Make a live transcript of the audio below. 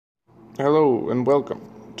Hello and welcome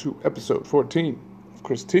to episode 14 of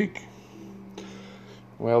Critique.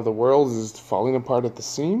 Well, the world is falling apart at the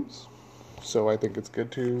seams, so I think it's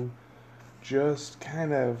good to just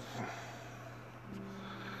kind of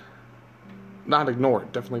not ignore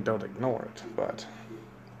it. Definitely don't ignore it, but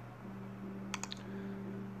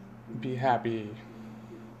be happy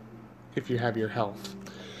if you have your health.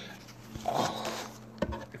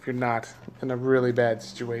 If you're not in a really bad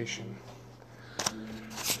situation.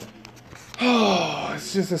 Oh,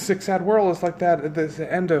 it's just a sick, sad world. It's like that.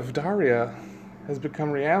 The end of Daria has become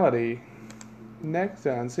reality. Next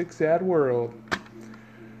on Sick, Sad World.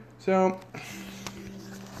 So,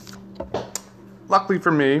 luckily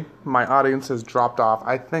for me, my audience has dropped off,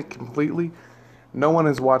 I think, completely. No one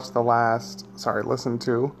has listened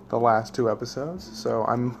to the last two episodes. So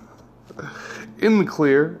I'm in the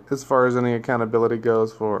clear as far as any accountability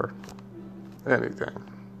goes for anything.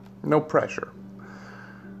 No pressure.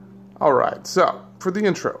 Alright, so, for the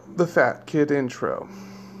intro, the Fat Kid intro.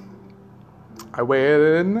 I weighed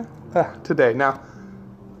in today. Now,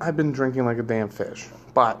 I've been drinking like a damn fish,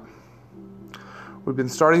 but we've been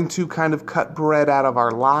starting to kind of cut bread out of our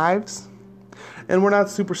lives, and we're not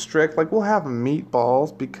super strict. Like, we'll have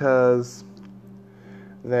meatballs because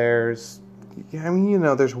there's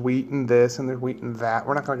wheat in this and there's wheat in that.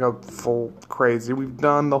 We're not going to go full crazy. We've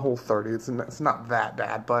done the whole 30. It's not that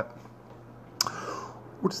bad, but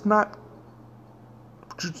we're just not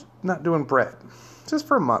doing bread. Just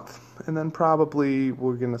for a month. And then probably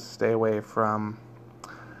we're going to stay away from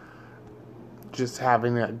just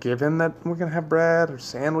having a given that we're going to have bread or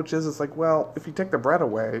sandwiches. It's like, well, if you take the bread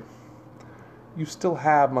away, you still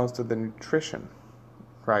have most of the nutrition,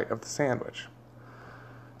 right, of the sandwich.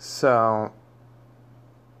 So,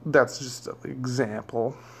 that's just an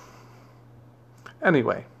example.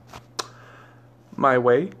 Anyway, my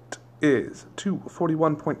weight is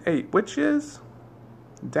 241.8, which is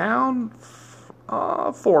down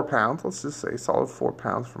 4 pounds. Let's just say solid 4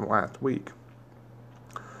 pounds from last week.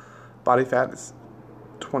 Body fat is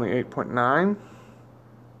 28.9,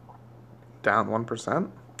 down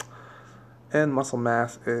 1%. And muscle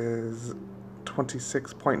mass is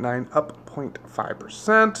 26.9, up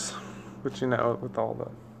 0.5%. But with all the,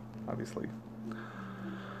 obviously,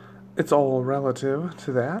 it's all relative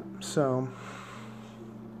to that. So,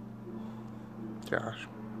 gosh.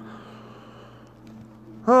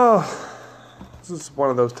 Oh, this is one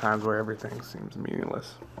of those times where everything seems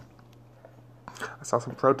meaningless. I saw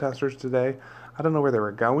some protesters today. I don't know where they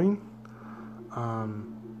were going.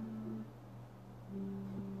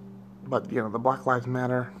 But, the Black Lives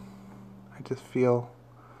Matter, I just feel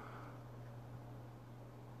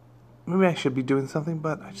maybe I should be doing something,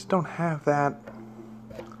 but I just don't have that.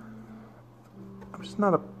 I'm just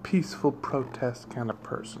not a peaceful protest kind of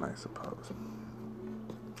person, I suppose.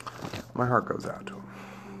 My heart goes out to him.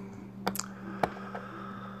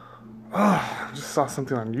 Oh, I just saw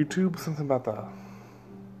something on YouTube, something about the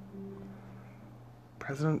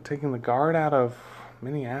president taking the guard out of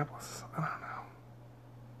Minneapolis. I don't know.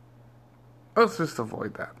 Let's just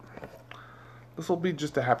avoid that. This will be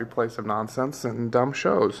just a happy place of nonsense and dumb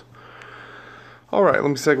shows. Alright, let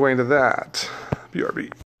me segue into that.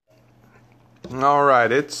 BRB.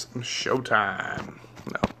 Alright, it's showtime.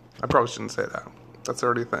 No, I probably shouldn't say that. That's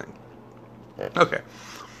already a thing. Okay.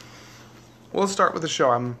 Well, let's start with the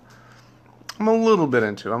show I'm a little bit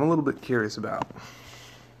into. I'm a little bit curious about.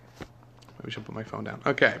 Maybe I should put my phone down.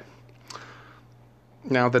 Okay.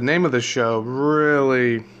 Now, the name of the show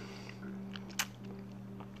really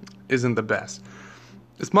isn't the best.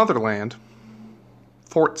 It's Motherland.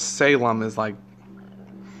 Fort Salem is like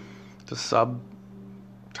the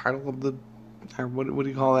subtitle of the, or what do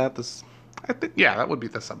you call that? I think, yeah, that would be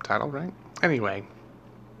the subtitle, right? Anyway.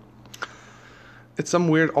 It's some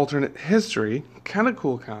weird alternate history, kind of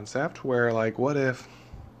cool concept, where, like, what if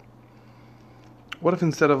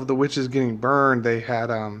instead of the witches getting burned, they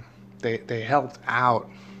had, they helped out.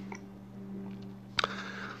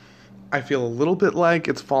 I feel a little bit like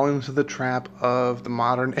it's falling into the trap of the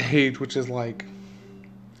modern age, which is like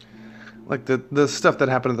the stuff that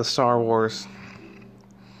happened in the Star Wars.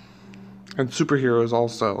 And superheroes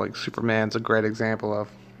also, like Superman's a great example of.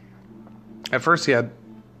 At first he had,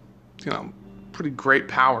 pretty great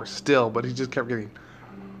power still, but he just kept getting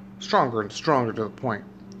stronger and stronger to the point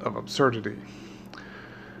of absurdity.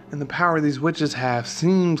 And the power these witches have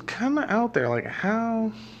seems kind of out there. Like,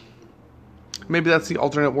 how? Maybe that's the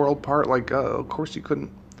alternate world part. Like, of course you couldn't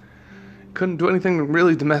do anything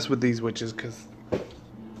really to mess with these witches because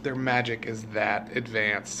their magic is that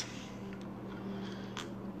advanced.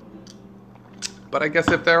 But I guess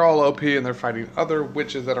if they're all OP and they're fighting other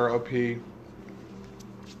witches that are OP,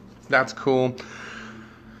 that's cool.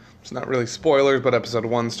 It's not really spoilers, but episode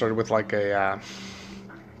 1 started with like a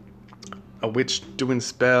witch doing a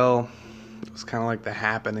spell. It was kind of like The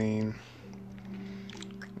Happening.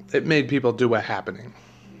 It made people do a happening.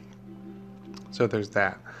 So there's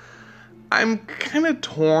that. I'm kind of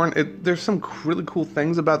torn. There's some really cool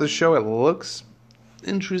things about the show. It looks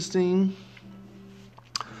interesting.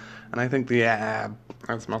 And I think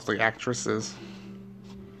that's mostly actresses.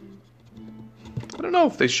 I don't know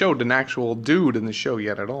if they showed an actual dude in the show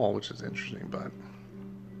yet at all, which is interesting, but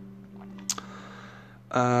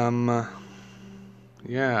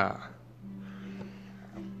yeah.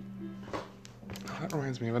 That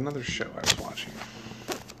reminds me of another show I was watching.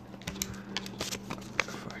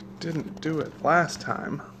 If I didn't do it last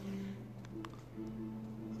time.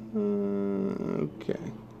 Okay.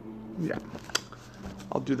 Yeah.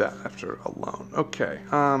 I'll do that after Alone. Okay.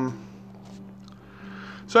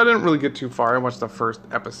 So I didn't really get too far. I watched the first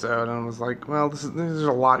episode and I was like, well, there's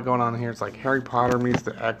a lot going on here. It's like Harry Potter meets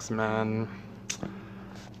the X-Men.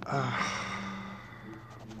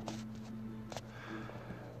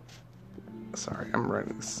 Sorry, I'm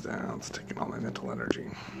writing this down. It's taking all my mental energy.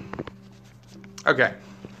 Okay.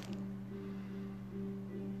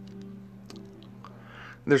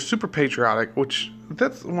 They're super patriotic, which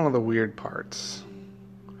that's one of the weird parts.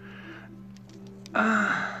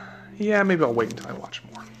 Yeah, maybe I'll wait until I watch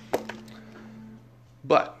more.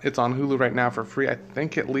 But it's on Hulu right now for free. I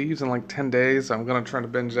think it leaves in like 10 days. So I'm going to try to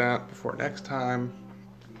binge that before next time.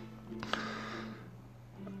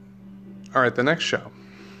 Alright, the next show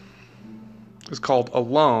is called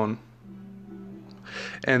Alone.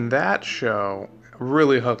 And that show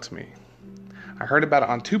really hooked me. I heard about it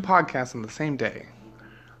on 2 podcasts on the same day.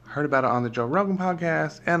 I heard about it on the Joe Rogan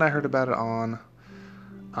podcast, and I heard about it on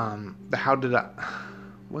the How Did I...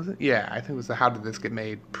 Was it? Yeah, I think it was the How Did This Get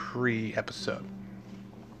Made pre-episode.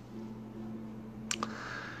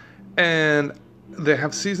 And they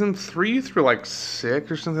have season 3 through like 6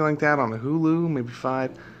 or something like that on Hulu, maybe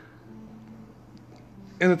 5.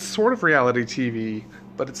 And it's sort of reality TV,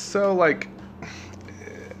 but it's so like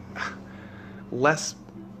less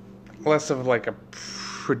of like a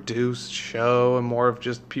produced show and more of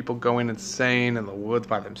just people going insane in the woods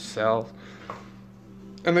by themselves.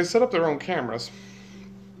 And they set up their own cameras.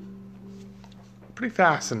 Pretty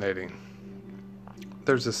fascinating.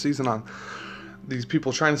 There's a season on these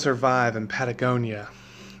people trying to survive in Patagonia,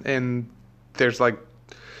 and there's like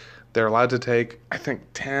they're allowed to take I think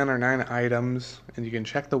 10 or 9 items, and you can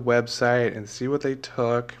check the website and see what they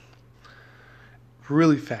took.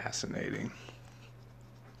 Really fascinating.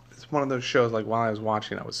 It's one of those shows like while I was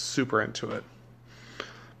watching I was super into it,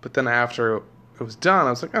 but then after it was done I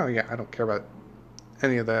was like, oh yeah, I don't care about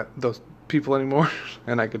any of those people anymore,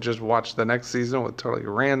 and I could just watch the next season with totally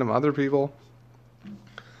random other people.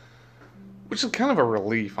 Which is kind of a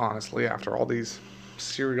relief, honestly, after all these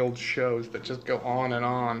serial shows that just go on and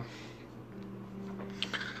on.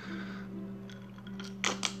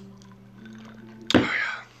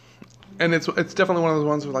 And it's definitely one of those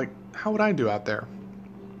ones where, like, how would I do out there?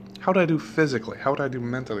 How would I do physically? How would I do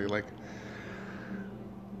mentally? Like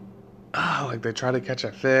they try to catch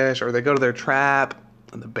a fish, or they go to their trap,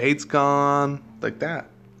 and the bait's gone. Like that.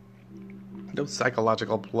 Those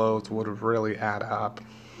psychological blows would really add up.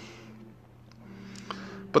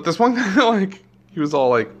 But this one guy, like, he was all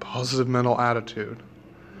like, positive mental attitude.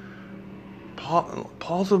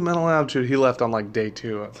 Positive mental attitude, he left on like day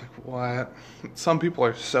 2. I was like, what? Some people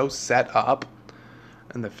are so set up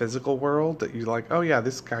in the physical world that you're like, oh yeah,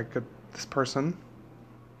 this person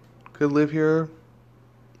could live here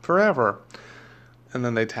forever. And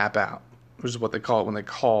then they tap out, which is what they call it when they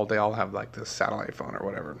call. They all have like this satellite phone or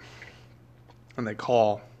whatever. And they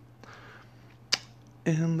call.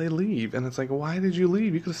 And they leave. And it's like, why did you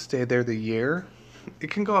leave? You could have stayed there the year. It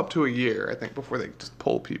can go up to a year, I think, before they just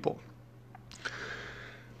pull people.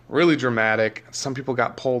 Really dramatic. Some people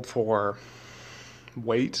got pulled for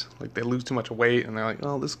weight. Like, they lose too much weight. And they're like,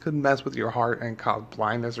 oh, this could mess with your heart and cause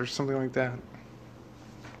blindness or something like that.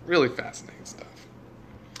 Really fascinating stuff.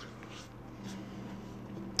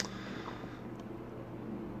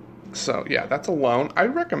 So, yeah, that's Alone. I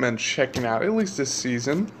recommend checking out at least this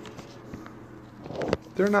season.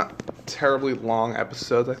 They're not terribly long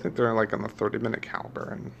episodes. I think they're like on the 30-minute caliber,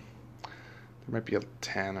 and there might be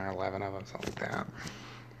 10 or 11 of them, something like that.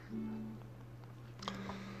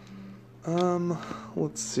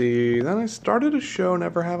 Let's see. Then I started a show,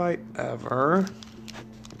 Never Have I Ever,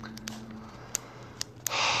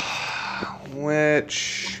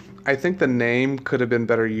 which I think the name could have been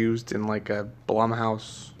better used in like a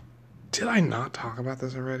Blumhouse. Did I not talk about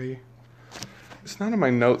this already? It's not in my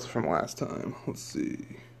notes from last time. Let's see.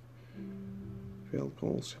 Failed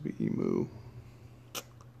goals should be emu.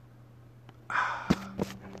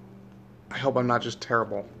 I hope I'm not just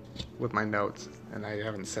terrible with my notes, and I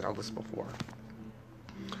haven't said all this before.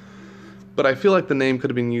 But I feel like the name could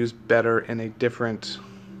have been used better in a different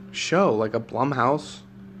show, like a Blumhouse.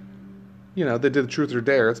 You know, they did Truth or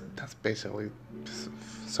Dare. That's basically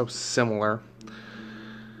so similar.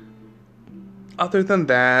 Other than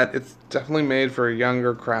that, it's definitely made for a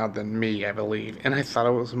younger crowd than me, I believe. And I thought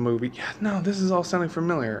it was a movie. Yeah, no, this is all sounding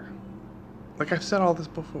familiar. Like I've said all this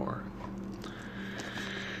before.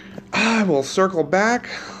 I will circle back.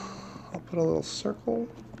 I'll put a little circle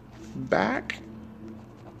back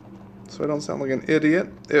so I don't sound like an idiot.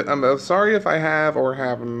 I'm sorry if I have or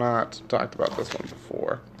have not talked about this one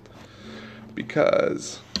before.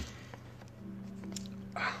 Because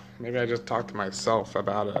maybe I just talked to myself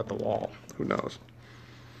about it at the wall. Who knows?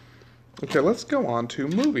 Okay, let's go on to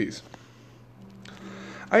movies.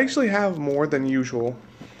 I actually have more than usual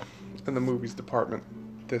in the movies department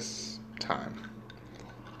this time.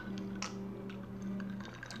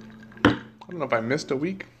 I don't know if I missed a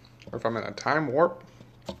week or if I'm in a time warp.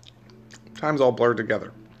 Time's all blurred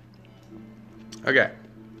together. Okay.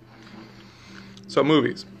 So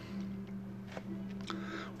movies.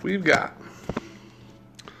 We've got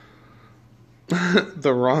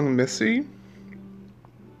The Wrong Missy,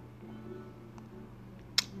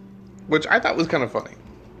 which I thought was kind of funny.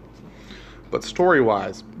 But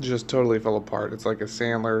story-wise, just totally fell apart. It's like a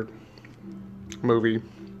Sandler movie.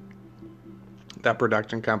 That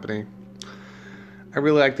production company. I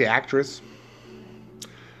really like the actress,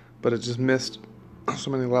 but it just missed so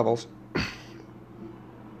many levels.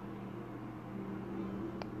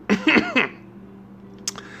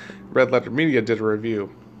 Red Letter Media did a review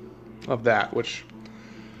of that, which,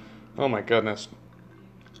 oh my goodness,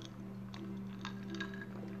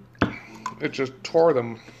 it just tore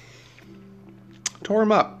them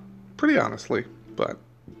up, pretty honestly, but,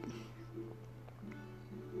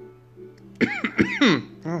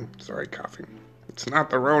 oh, sorry, coughing. It's not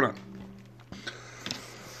the Rona.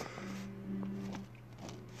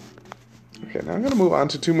 Okay, now I'm going to move on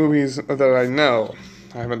to two movies that I know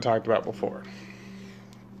I haven't talked about before.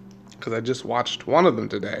 Because I just watched one of them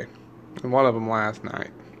today, and one of them last night.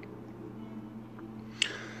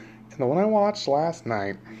 And the one I watched last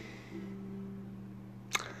night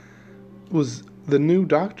was the new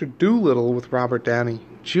Dr. Dolittle with Robert Downey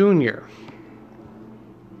Jr.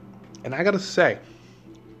 And I gotta say,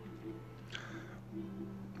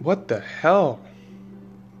 what the hell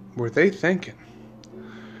were they thinking?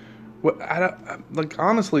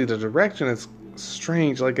 Honestly, the direction is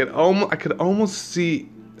strange. Like, I could almost see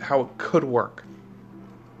how it could work.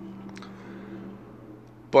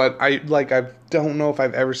 But I don't know if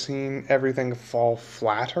I've ever seen everything fall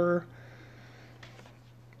flatter,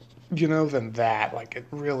 than that. Like, it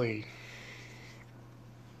really,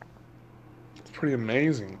 it's pretty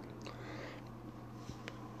amazing.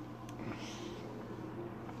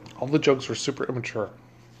 All the jokes were super immature.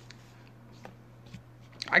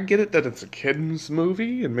 I get it that it's a kid's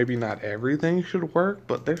movie and maybe not everything should work,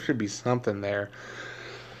 but there should be something there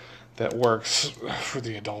that works for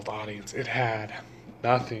the adult audience. It had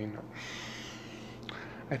nothing.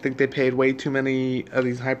 I think they paid way too many of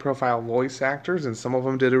these high-profile voice actors, and some of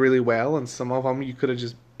them did it really well, and some of them you could have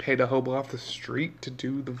just paid a hobo off the street to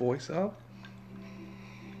do the voice of.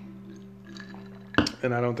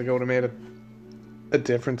 And I don't think it would have made a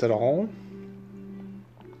difference at all.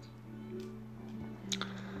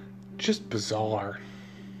 Just bizarre.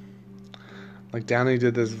 Like, Downey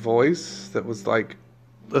did this voice that was like,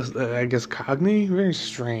 I guess, Cockney. Very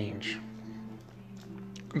strange.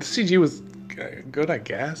 The CG was good, I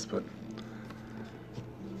guess, but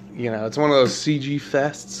it's one of those CG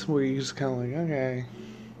fests where you just kind of like, okay,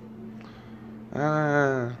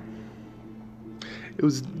 it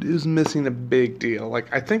was missing a big deal. Like,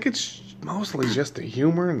 I think it's mostly just the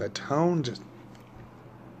humor and the tone.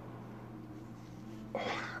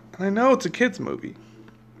 And I know it's a kids movie,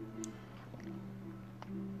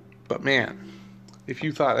 but man, if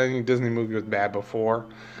you thought any Disney movie was bad before,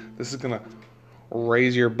 this is gonna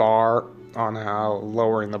raise your bar on how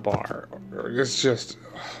lowering the bar. It's just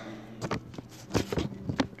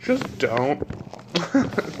don't.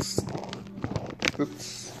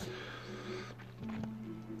 it's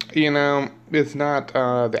it's not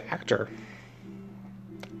the actor.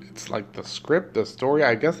 It's like the script, the story.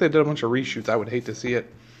 I guess they did a bunch of reshoots. I would hate to see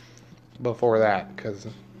it before that, because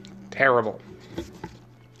terrible.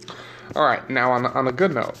 Alright, now on a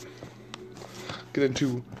good note, get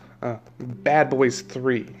into Bad Boys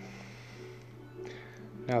 3.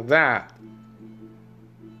 Now that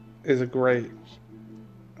is a great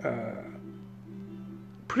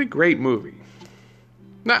pretty great movie.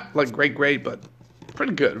 Not like great, but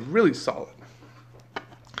pretty good. Really solid.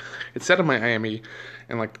 It's set in Miami,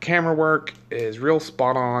 and like the camera work is real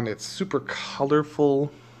spot on. It's super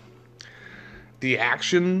colorful. The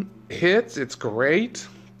action hits. It's great.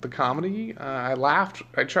 The comedy. I laughed.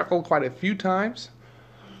 I chuckled quite a few times.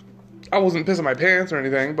 I wasn't pissing my pants or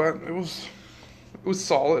anything, but it was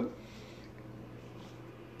solid.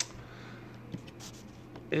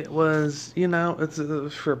 It was,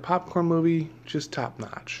 it's for a popcorn movie, just top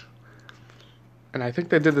notch. And I think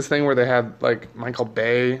they did this thing where they had like Michael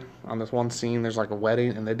Bay on this one scene. There's like a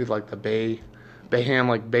wedding, and they did like the Bayham,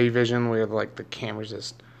 like Bay Vision, where like the camera's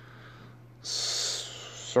just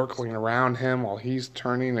circling around him while he's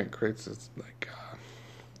turning. It creates this like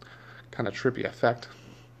kind of trippy effect.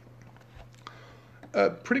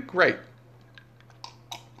 Pretty great.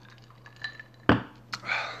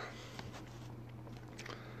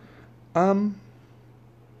 I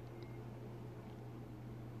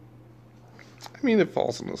mean, it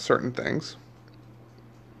falls into certain things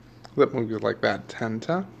that movies like that tend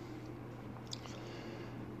to.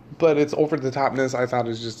 But its over-the-topness, I thought,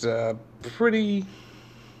 is just pretty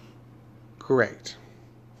great.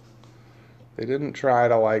 They didn't try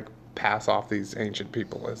to, like, pass off these ancient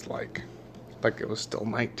people as, like it was still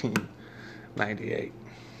 1998.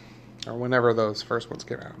 Or whenever those first ones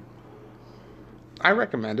came out. I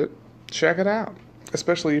recommend it. Check it out.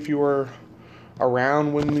 Especially if you were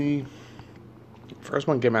around when the first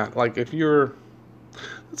one came out. Like, if you're...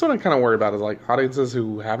 That's what I kind of worry about, is, like, audiences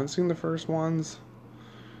who haven't seen the first ones.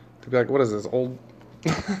 To be like, what is this, old...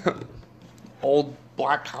 old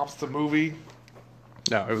Black Ops the movie?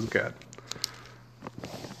 No, it was good.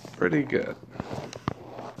 Pretty good.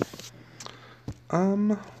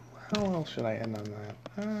 How else should I end on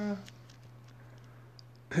that?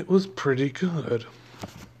 It was pretty good.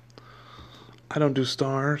 I don't do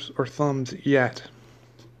stars or thumbs yet.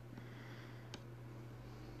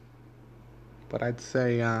 But I'd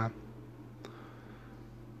say, I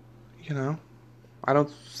don't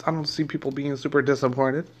see people being super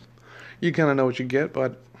disappointed. You kind of know what you get,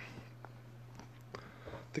 but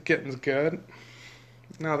the getting's good.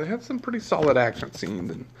 Now, they have some pretty solid action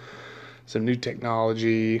scenes and some new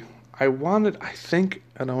technology. I don't want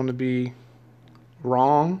to be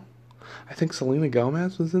wrong. I think Selena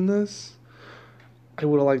Gomez was in this. I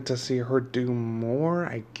would have liked to see her do more,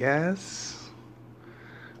 I guess.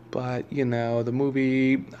 But, the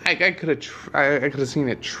movie, I could have seen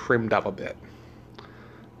it trimmed up a bit.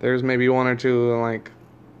 There's maybe one or two, like,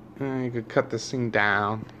 you could cut this scene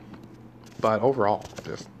down. But overall,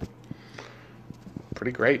 just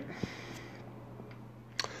pretty great.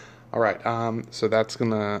 Alright, so that's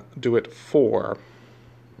gonna do it for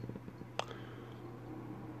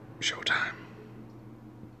Showtime.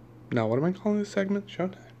 No, what am I calling this segment?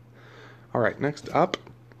 Showtime. Alright, next up,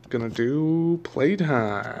 gonna do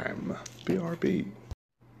Playtime. BRB.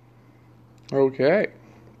 Okay.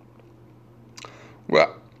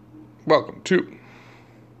 Well, welcome to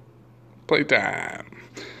Playtime.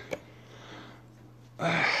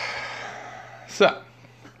 So,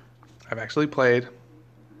 I've actually played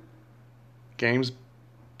games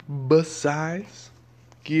besides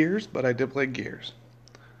Gears, but I did play Gears.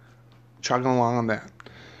 Chugging along on that.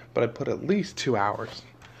 But I put at least 2 hours.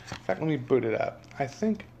 In fact, let me boot it up. I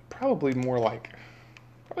think probably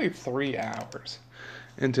 3 hours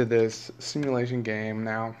into this simulation game.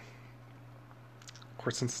 Now, of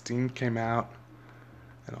course, since Steam came out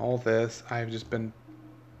and all this, I've just been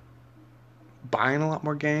buying a lot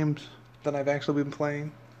more games than I've actually been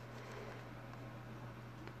playing.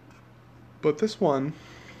 But this one,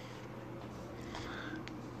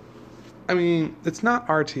 I mean, it's not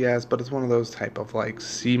RTS, but it's one of those type of like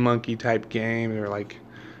Sea Monkey type games, or like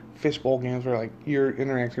fishbowl games where like you're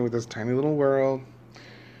interacting with this tiny little world.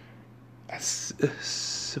 A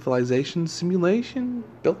civilization simulation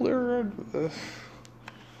builder. Let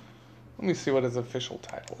me see what his official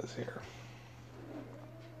title is here.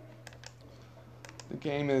 The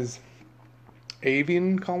game is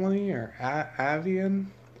Avian Colony or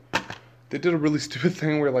Avian. They did a really stupid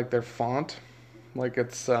thing where, like, their font, like,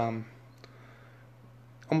 it's almost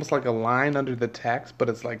like a line under the text, but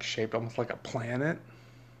it's, like, shaped almost like a planet.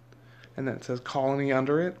 And then it says colony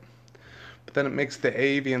under it. But then it makes the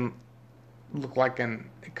avian look like it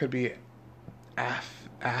could be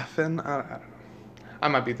Afin. I don't know. I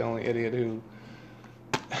might be the only idiot who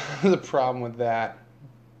has a problem with that.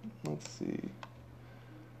 Let's see.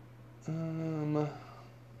 Can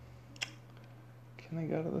I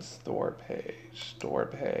go to the store page? Store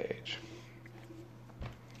page.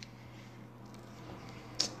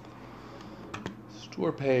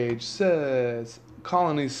 Store page says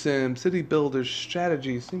colony sim, city builder,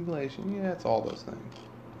 strategy, simulation. Yeah, it's all those things.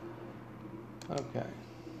 Okay.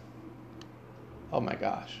 Oh my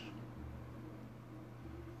gosh.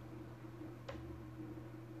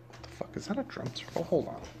 What the fuck? Is that a drum circle? Hold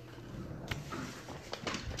on.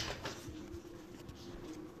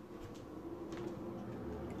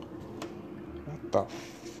 What the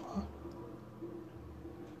fuck?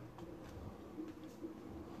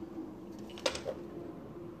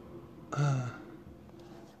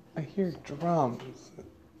 I hear drums.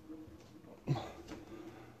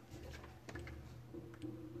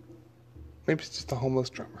 Maybe it's just a homeless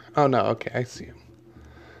drummer. Oh no, okay, I see him.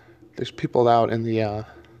 There's people out in the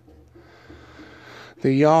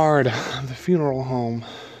yard of the funeral home.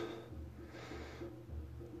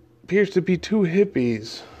 Appears to be two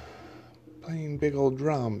hippies playing big old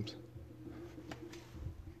drums.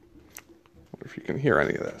 Wonder if you can hear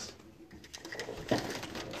any of this.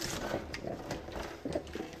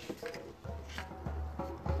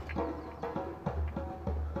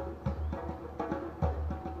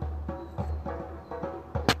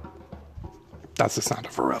 That's the sound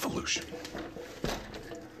of a revolution.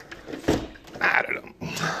 I don't know.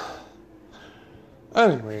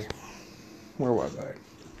 Anyway, where was I?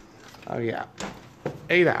 Oh yeah,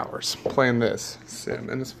 8 hours playing this sim.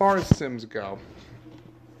 And as far as sims go,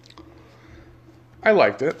 I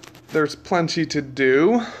liked it. There's plenty to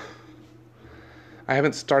do. I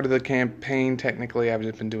haven't started the campaign technically. I've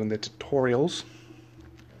just been doing the tutorials.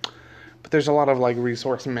 But there's a lot of like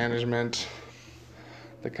resource management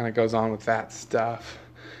that kind of goes on with that stuff.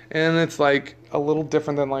 And it's like a little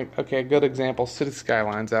different than like, okay, a good example, City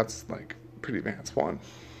Skylines. That's like a pretty advanced one.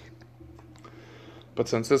 But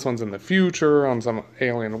since this one's in the future on some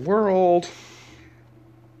alien world,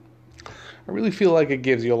 I really feel like it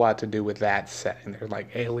gives you a lot to do with that setting. There's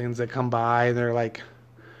like aliens that come by. They're like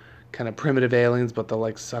kind of primitive aliens, but they'll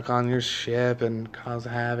like suck on your ship and cause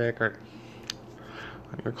havoc or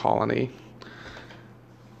on your colony.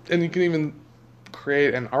 And you can even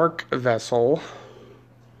create an arc vessel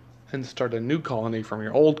and start a new colony from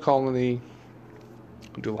your old colony.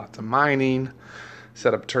 Do lots of mining,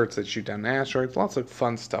 set up turrets that shoot down asteroids, lots of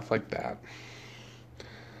fun stuff like that.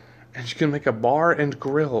 And you can make a bar and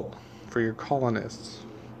grill for your colonists.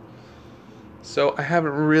 So I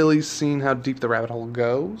haven't really seen how deep the rabbit hole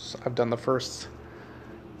goes. I've done the first,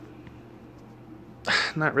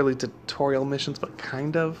 not really tutorial missions, but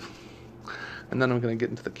kind of. And then I'm going to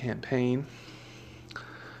get into the campaign.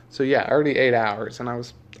 So yeah, already 8 hours, and I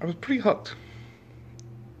was pretty hooked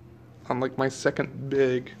on like my second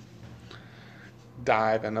big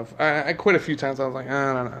dive, and I quit a few times. I was like,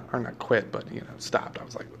 no, or not quit, but stopped. I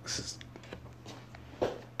was like, this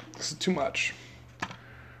is too much.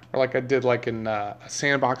 Or like I did like in a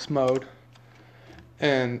sandbox mode,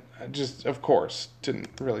 and I just, of course, didn't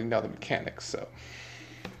really know the mechanics, so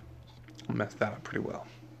I messed that up pretty well.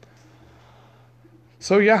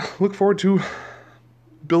 So yeah, look forward to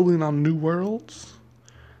building on new worlds.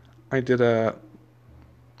 I did a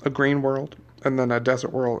green world, and then a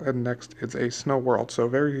desert world, and next it's a snow world. So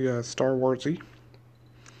very Star Wars-y.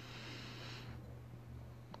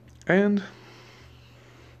 And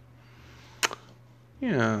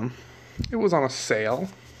yeah, it was on a sale.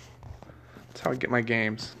 That's how I get my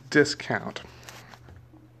games. Discount.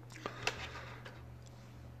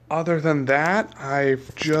 Other than that,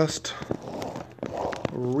 I've just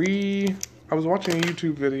I was watching a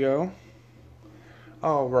YouTube video.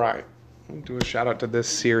 Oh, right. Let me do a shout out to this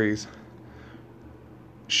series.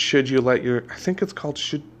 Should you let your... I think it's called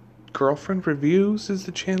Should Girlfriend Reviews is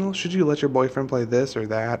the channel. Should you let your boyfriend play this or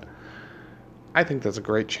that? I think that's a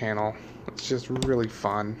great channel. It's just really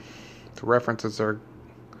fun. The references are,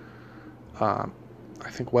 I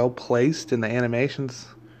think, well placed, and the animations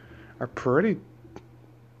are pretty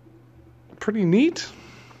neat.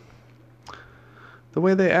 The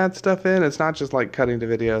way they add stuff in, it's not just like cutting to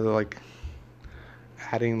video, they're like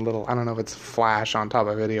adding little, I don't know if it's flash on top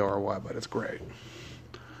of video or what, but it's great.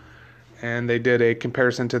 And they did a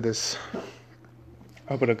comparison to this,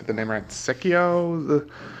 I hope I don't get the name right, Sekio, the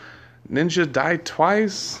Ninja Died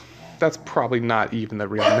Twice. That's probably not even the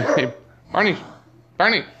real name. Barney,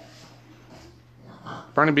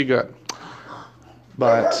 be good.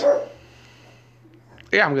 But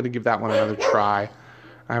yeah, I'm gonna give that one another try.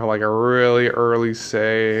 I have like a really early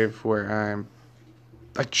save where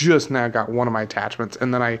I just now got one of my attachments,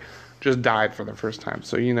 and then I just died for the first time.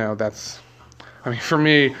 So that's, I mean, for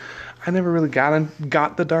me, I never really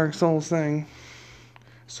got the Dark Souls thing.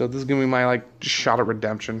 So this is gonna be my like shot at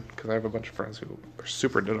redemption, because I have a bunch of friends who are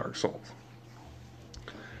super into Dark Souls.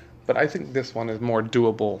 But I think this one is more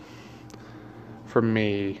doable for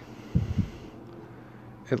me.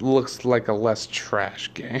 it looks like a less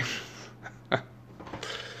trash game.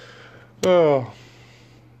 Oh.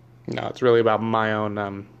 No, it's really about my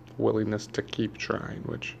own willingness to keep trying,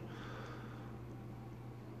 which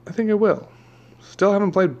I think I will. Still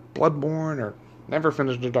haven't played Bloodborne or never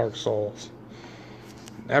finished the Dark Souls.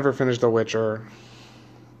 Never finished The Witcher.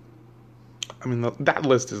 I mean, that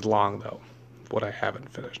list is long, though, what I haven't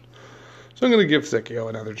finished. So I'm going to give Sekiro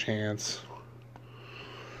another chance.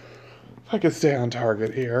 If I could stay on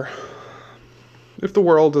target here. If the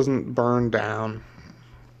world doesn't burn down.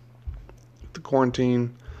 If the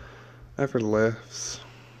quarantine ever lifts.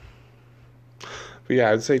 But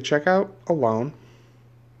yeah, I'd say check out Alone.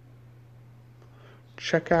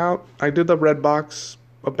 Check out, I did the Redbox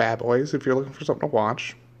of Bad Boys if you're looking for something to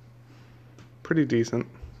watch. Pretty decent.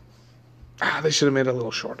 They should have made it a little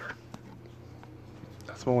shorter.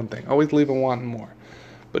 That's my one thing. Always leave them wanting more.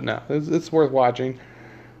 But no, it's worth watching.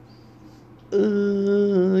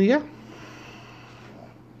 Yeah.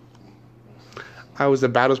 I was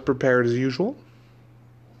about as prepared as usual.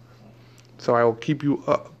 So I will keep you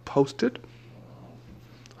posted.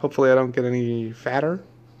 Hopefully I don't get any fatter.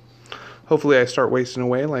 Hopefully I start wasting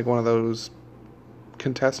away like one of those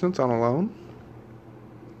contestants on Alone.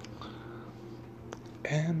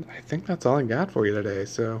 And I think that's all I got for you today.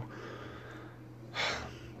 So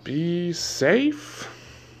be safe.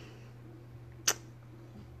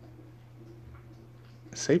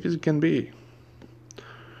 As safe as you can be.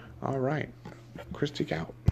 All right. Christy out.